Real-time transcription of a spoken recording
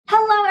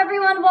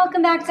and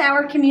welcome back to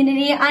our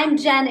community. I'm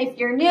Jen. If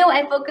you're new,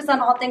 I focus on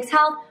all things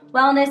health,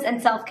 wellness,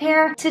 and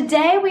self-care.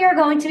 Today we are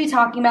going to be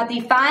talking about the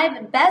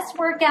 5 best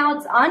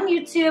workouts on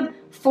YouTube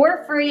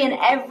for free in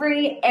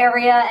every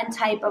area and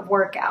type of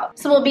workout.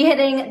 So we'll be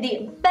hitting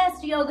the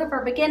best yoga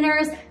for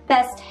beginners,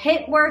 best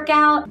HIIT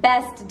workout,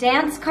 best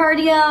dance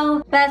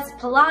cardio, best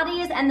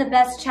Pilates, and the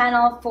best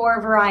channel for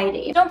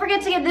variety. Don't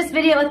forget to give this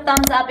video a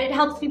thumbs up. It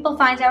helps people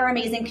find our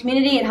amazing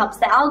community. It helps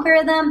the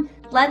algorithm.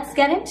 Let's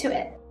get into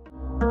it.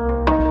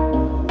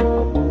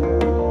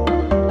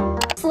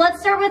 So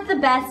let's start with the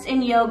best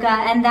in yoga,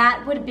 and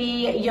that would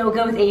be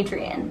Yoga with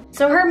Adriene.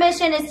 So her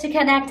mission is to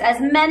connect as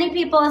many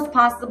people as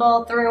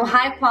possible through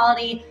high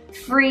quality,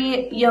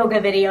 free yoga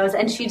videos,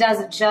 and she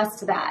does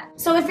just that.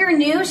 So if you're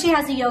new, she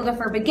has a Yoga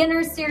for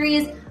Beginners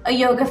series, a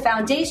Yoga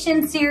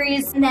Foundation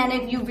series, and then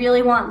if you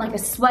really want like a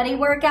sweaty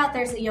workout,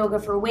 there's a Yoga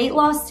for Weight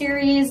Loss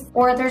series,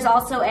 or there's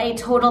also a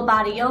Total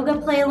Body Yoga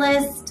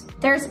playlist.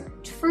 There's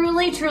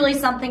truly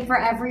something for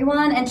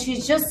everyone, and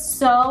she's just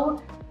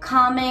so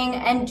calming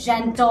and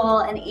gentle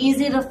and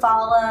easy to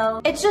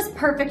follow. It's just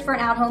perfect for an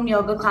at-home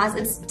yoga class.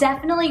 It's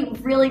definitely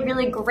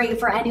really great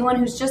for anyone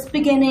who's just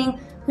beginning,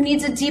 who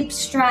needs a deep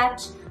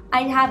stretch.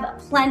 I have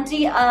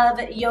plenty of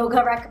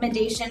yoga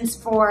recommendations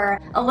for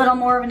a little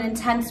more of an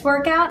intense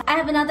workout. I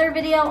have another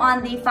video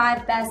on the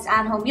 5 best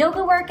at-home yoga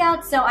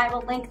workouts, so I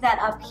will link that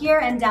up here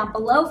and down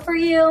below for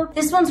you.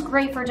 This one's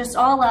great for just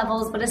all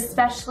levels, but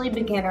especially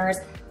beginners.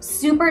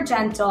 Super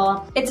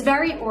gentle. It's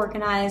very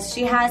organized.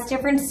 She has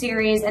different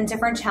series and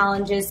different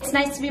challenges. It's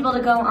nice to be able to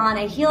go on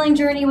a healing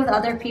journey with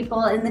other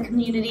people in the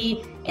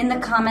community, in the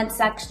comment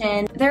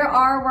section. There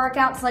are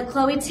workouts like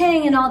Chloe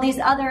Ting and all these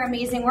other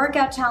amazing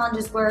workout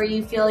challenges where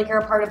you feel like you're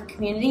a part of a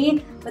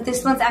community, but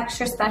this one's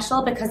extra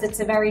special because it's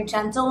a very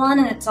gentle one,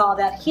 and it's all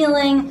about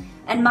healing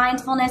and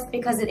mindfulness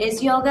because it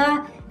is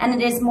yoga, and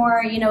it is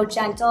more,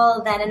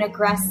 gentle than an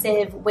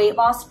aggressive weight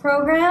loss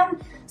program.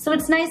 So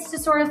it's nice to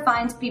sort of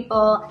find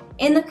people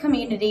in the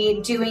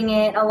community doing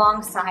it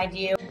alongside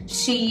you.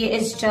 She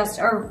is just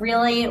a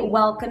really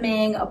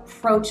welcoming,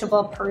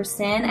 approachable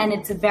person, and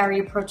it's a very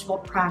approachable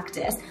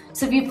practice.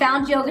 So if you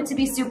found yoga to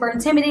be super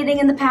intimidating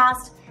in the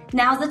past,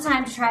 now's the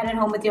time to try it at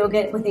home with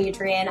Yoga with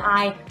Adriene.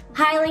 I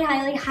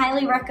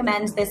highly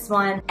recommend this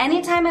one.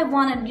 Anytime I've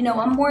wanted,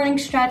 a morning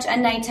stretch, a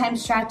nighttime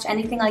stretch,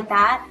 anything like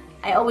that,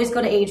 I always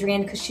go to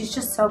Adriene because she's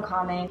just so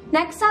calming.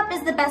 Next up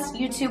is the best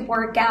YouTube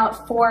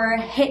workout for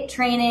HIIT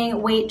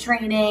training, weight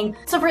training.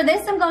 So for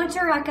this, I'm going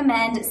to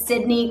recommend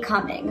Sydney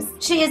Cummings.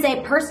 She is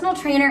a personal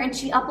trainer, and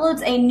she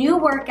uploads a new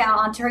workout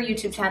onto her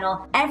YouTube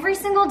channel every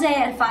single day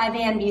at 5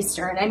 a.m.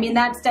 Eastern. I mean,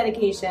 that's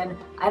dedication.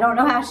 I don't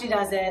know how she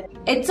does it.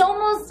 It's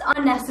almost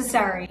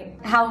unnecessary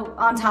how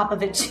on top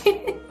of it she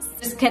is.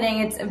 Just kidding,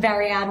 it's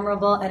very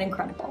admirable and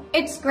incredible.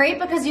 It's great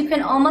because you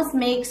can almost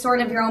make sort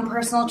of your own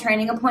personal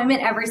training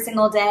appointment every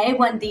single day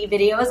when the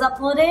video is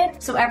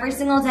uploaded. So every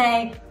single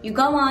day you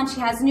go on, she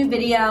has a new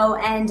video,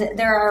 and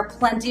there are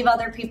plenty of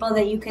other people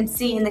that you can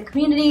see in the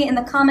community, in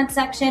the comment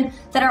section,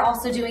 that are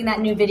also doing that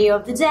new video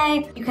of the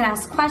day. You can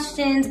ask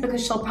questions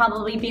because she'll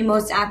probably be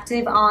most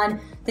active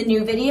on the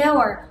new video,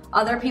 or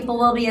other people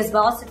will be as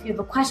well. So if you have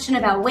a question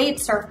about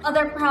weights or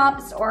other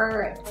props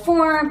or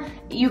form,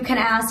 you can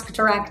ask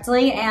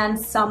directly and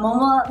someone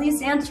will at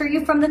least answer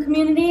you from the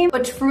community.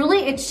 But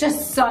truly, it's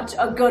just such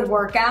a good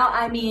workout.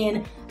 I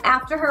mean,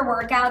 after her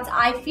workouts,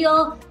 I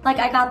feel like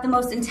I got the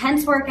most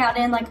intense workout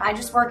in. Like, I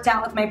just worked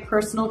out with my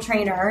personal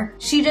trainer.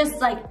 She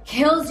just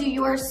kills you.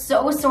 You are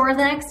so sore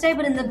the next day,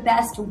 but in the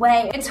best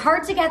way. It's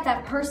hard to get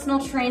that personal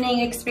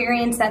training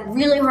experience, that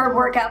really hard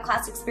workout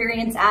class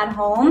experience at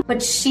home,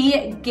 but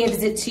she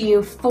gives it to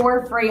you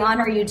for free on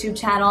her YouTube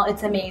channel.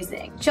 It's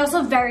amazing. She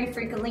also very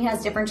frequently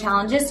has different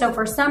challenges. So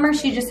for summer,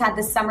 she just had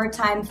the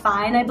Summertime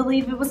Fine, I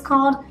believe it was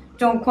called.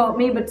 Don't quote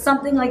me, but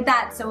something like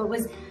that. So it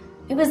was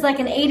like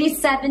an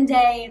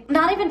 87-day,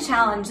 not even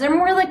challenge, they're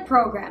more like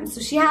programs.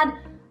 So she had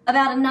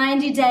about a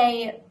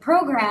 90-day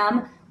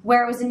program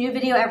where it was a new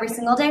video every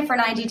single day for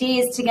 90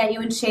 days to get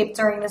you in shape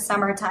during the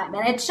summertime.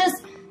 And it's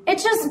just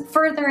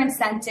further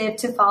incentive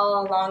to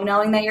follow along,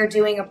 knowing that you're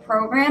doing a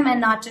program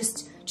and not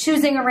just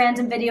choosing a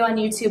random video on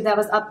YouTube that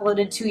was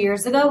uploaded 2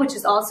 years ago, which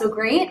is also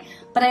great.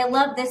 But I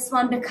love this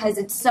one because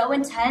it's so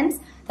intense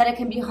that it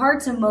can be hard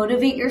to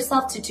motivate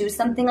yourself to do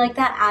something like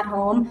that at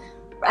home,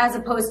 as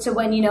opposed to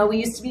when, we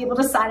used to be able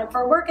to sign up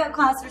for a workout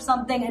class or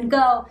something and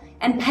go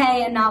and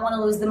pay and not want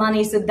to lose the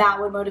money, so that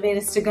would motivate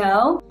us to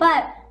go.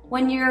 But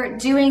when you're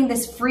doing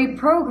this free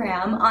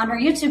program on her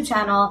YouTube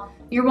channel,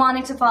 you're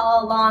wanting to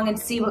follow along and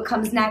see what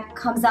comes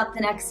up the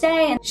next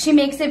day, and she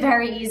makes it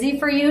very easy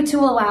for you to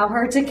allow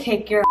her to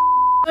kick your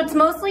So it's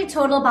mostly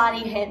total body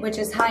HIIT, which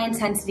is high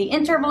intensity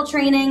interval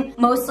training,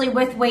 mostly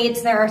with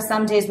weights. There are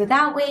some days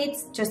without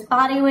weights, just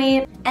body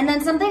weight. And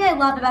then something I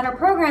love about her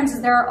programs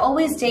is there are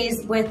always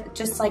days with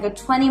just like a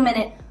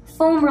 20-minute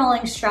foam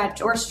rolling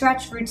stretch or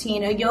stretch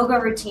routine, a yoga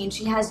routine.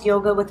 She has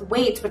yoga with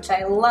weights, which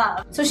I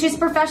love. So she's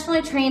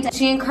professionally trained.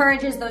 She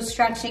encourages those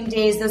stretching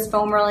days, those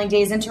foam rolling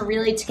days, and to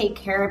really take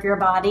care of your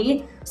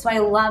body, So I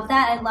love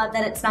that. I love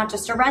that it's not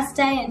just a rest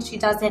day and she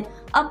doesn't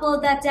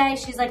upload that day.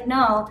 She's like,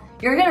 no,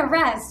 you're gonna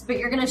rest, but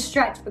you're gonna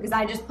stretch because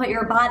I just put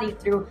your body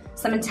through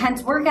some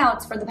intense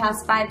workouts for the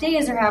past 5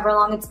 days or however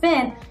long it's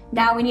been.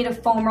 Now we need to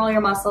foam roll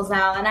your muscles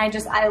out. And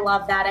I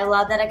love that. I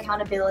love that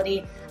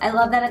accountability. I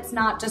love that it's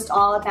not just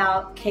all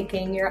about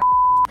kicking your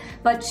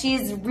but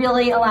she's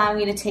really allowing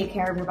you to take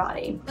care of your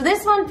body. So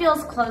this one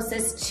feels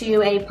closest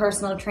to a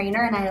personal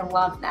trainer, and I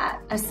love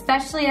that,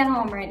 especially at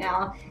home right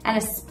now, and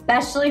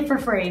especially for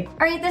free.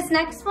 All right, this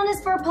next one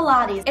is for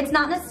Pilates. It's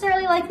not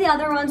necessarily like the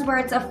other ones where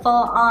it's a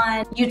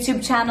full-on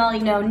YouTube channel,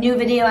 you know, new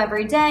video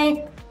every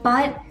day,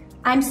 but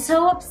I'm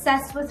so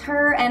obsessed with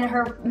her and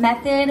her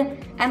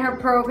method and her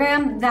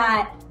program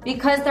that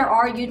because there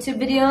are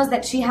YouTube videos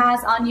that she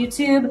has on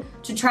YouTube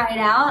to try it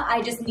out,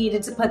 I just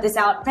needed to put this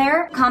out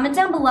there. Comment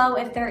down below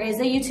if there is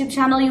a YouTube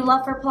channel you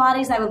love for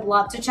Pilates. I would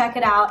love to check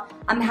it out.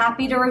 I'm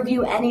happy to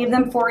review any of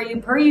them for you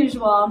per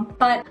usual,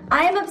 but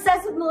I am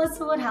obsessed with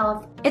Melissa Wood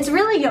Health. It's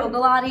really yoga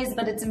Pilates,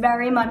 but it's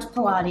very much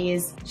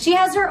Pilates. She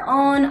has her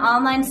own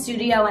online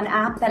studio and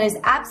app that is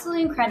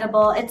absolutely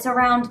incredible. It's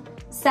around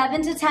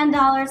 $7 to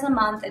 $10 a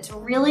month. It's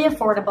really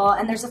affordable,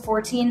 and there's a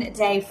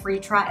 14-day free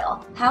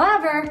trial.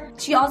 However,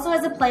 she also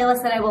has a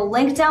playlist that I will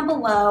link down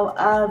below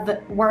of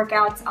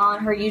workouts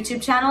on her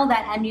YouTube channel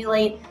that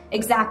emulate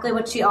exactly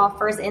what she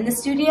offers in the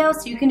studio,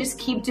 so you can just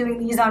keep doing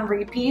these on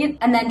repeat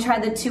and then try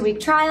the 2-week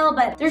trial,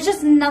 but there's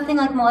just nothing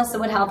like Melissa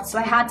Wood Health, so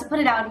I had to put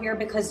it out here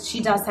because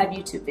she does have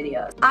YouTube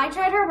videos. I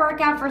tried her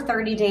workout for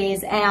 30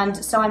 days, and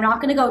so I'm not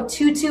gonna go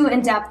too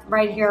in depth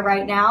right here,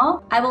 right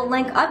now. I will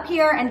link up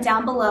here and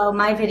down below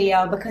my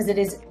video because it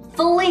is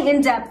fully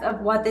in depth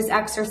of what this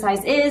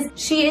exercise is.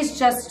 She is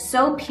just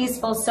so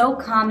peaceful, so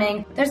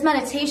calming. There's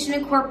meditation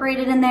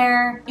incorporated in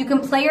there. You can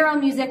play your own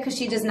music because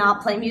she does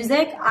not play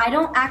music. I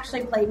don't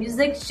actually play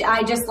music.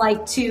 I just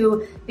like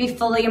to be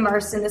fully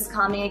immersed in this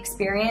calming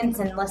experience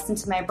and listen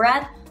to my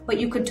breath. But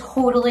you could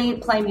totally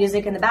play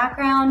music in the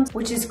background,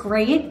 which is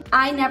great.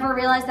 I never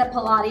realized that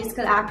Pilates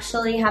could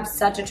actually have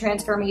such a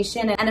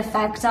transformation and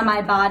effect on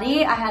my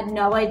body. I had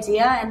no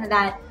idea, and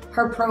that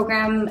her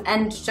program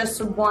and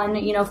just one,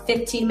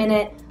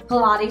 15-minute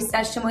Pilates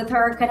session with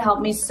her could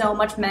help me so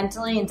much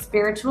mentally and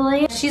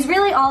spiritually. She's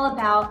really all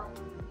about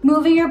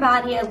moving your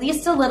body at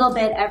least a little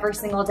bit every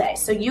single day.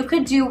 So you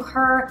could do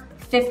her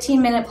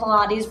 15-minute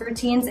Pilates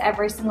routines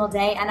every single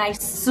day, and I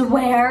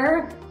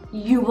swear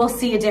you will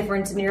see a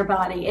difference in your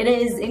body. It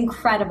is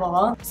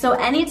incredible. So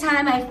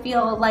anytime I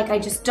feel like I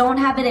just don't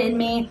have it in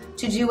me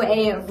to do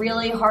a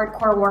really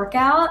hardcore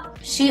workout,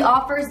 she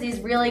offers these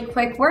really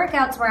quick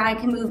workouts where I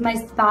can move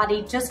my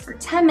body just for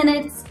 10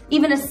 minutes.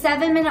 Even a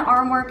 7-minute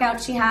arm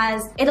workout she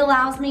has. It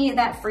allows me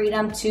that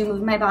freedom to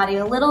move my body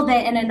a little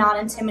bit in a not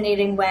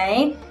intimidating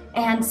way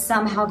and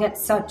somehow get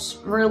such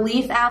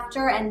relief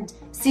after and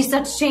see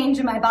such change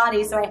in my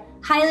body. So I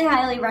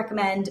highly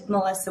recommend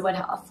Melissa Wood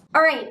Health.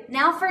 All right,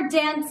 now for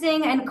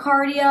dancing and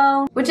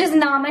cardio, which is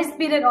not my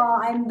speed at all.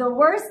 I'm the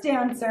worst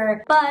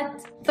dancer,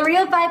 but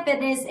 305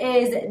 Fitness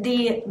is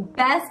the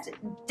best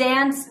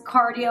dance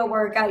cardio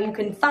workout you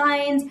can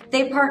find.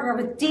 They partner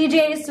with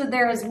DJs, so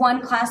there is one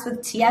class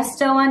with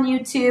Tiesto on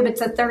YouTube. It's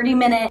a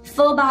 30-minute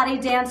full body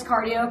dance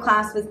cardio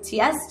class with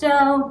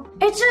Tiesto.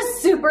 It's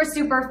just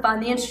super fun.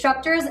 The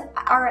instructors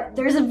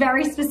there's a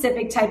very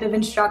specific type of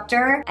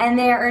instructor, and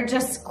they are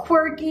just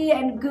quirky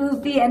and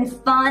goofy and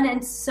fun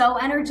and so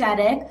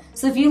energetic.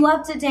 So if you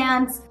love to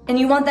dance and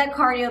you want that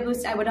cardio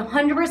boost, I would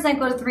 100%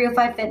 go to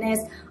 305 Fitness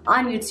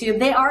on YouTube.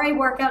 They are a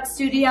workout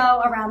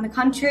studio around the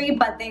country,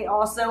 but they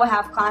also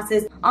have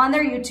classes on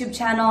their YouTube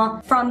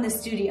channel from the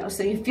studio.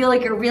 So you feel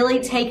like you're really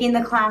taking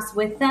the class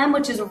with them,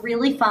 which is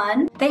really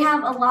fun. They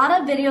have a lot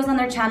of videos on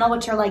their channel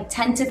which are like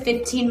 10 to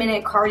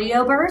 15-minute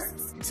cardio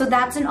bursts. So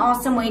that's an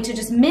awesome way to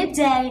just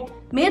midday,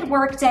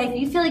 mid-work day, if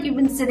you feel like you've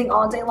been sitting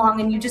all day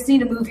long and you just need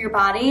to move your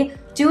body,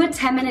 do a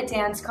 10-minute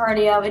dance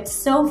cardio. It's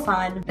so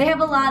fun. They have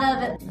a lot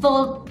of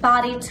full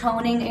body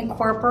toning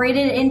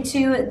incorporated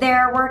into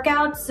their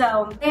workouts.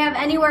 So they have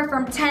anywhere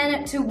from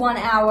 10 to 1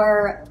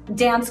 hour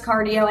dance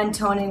cardio and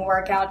toning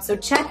workouts. So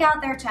check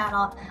out their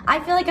channel. I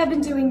feel like I've been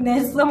doing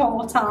this the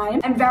whole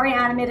time. I'm very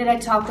animated. I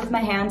talk with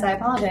my hands. I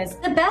apologize.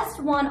 The best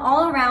one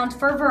all around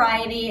for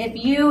variety, if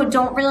you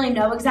don't really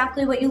know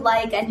exactly what you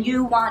like and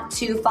you want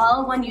to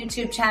follow one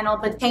YouTube channel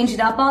but change it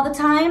up all the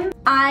time,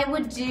 I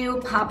would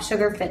do Pop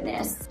Sugar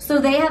Fitness.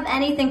 So they have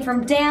anything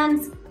from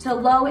dance to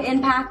low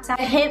impact to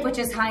HIIT, which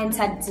is high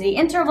intensity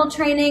interval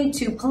training,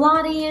 to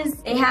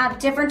Pilates. They have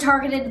different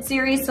targeted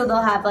series, so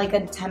they'll have like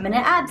a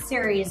 10-minute ab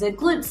series, a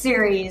glute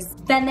series.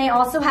 Then they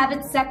also have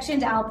it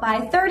sectioned out by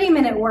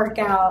 30-minute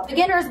workout,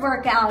 beginners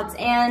workouts,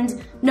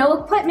 and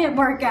no equipment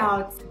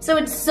workouts. So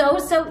it's so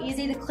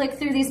easy to click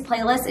through these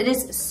playlists. It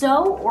is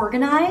so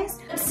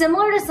organized.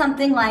 Similar to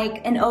something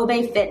like an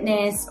Obey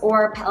Fitness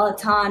or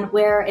Peloton,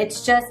 where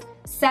it's just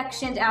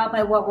sectioned out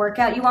by what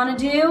workout you want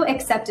to do,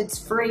 except it's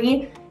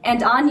free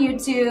and on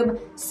YouTube.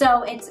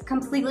 So it's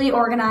completely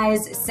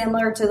organized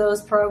similar to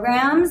those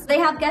programs. They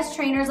have guest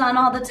trainers on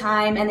all the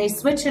time and they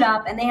switch it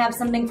up and they have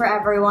something for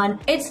everyone.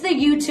 It's the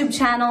YouTube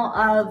channel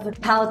of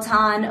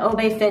Peloton,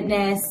 Obey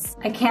Fitness.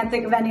 I can't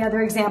think of any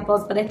other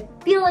examples, but I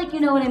feel like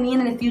you know what I mean.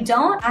 And if you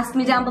don't, ask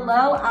me down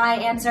below. I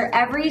answer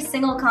every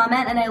single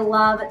comment and I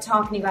love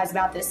talking to you guys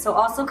about this. So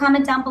also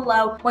comment down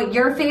below what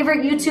your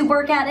favorite YouTube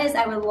workout is.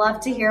 I would love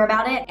to hear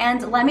about it.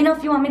 And let me know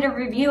if you want me to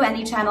review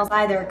any channels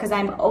either, because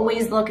I'm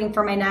always looking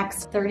for my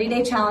next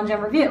 30-day challenge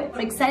and review.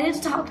 I'm excited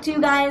to talk to you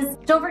guys.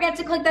 Don't forget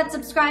to click that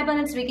subscribe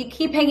button so we can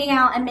keep hanging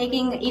out and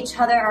making each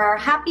other our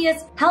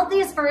happiest,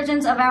 healthiest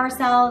versions of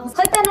ourselves.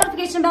 Click that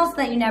notification bell so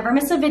that you never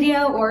miss a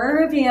video or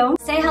a review.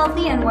 Stay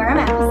healthy and wear a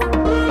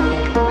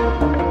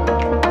mask.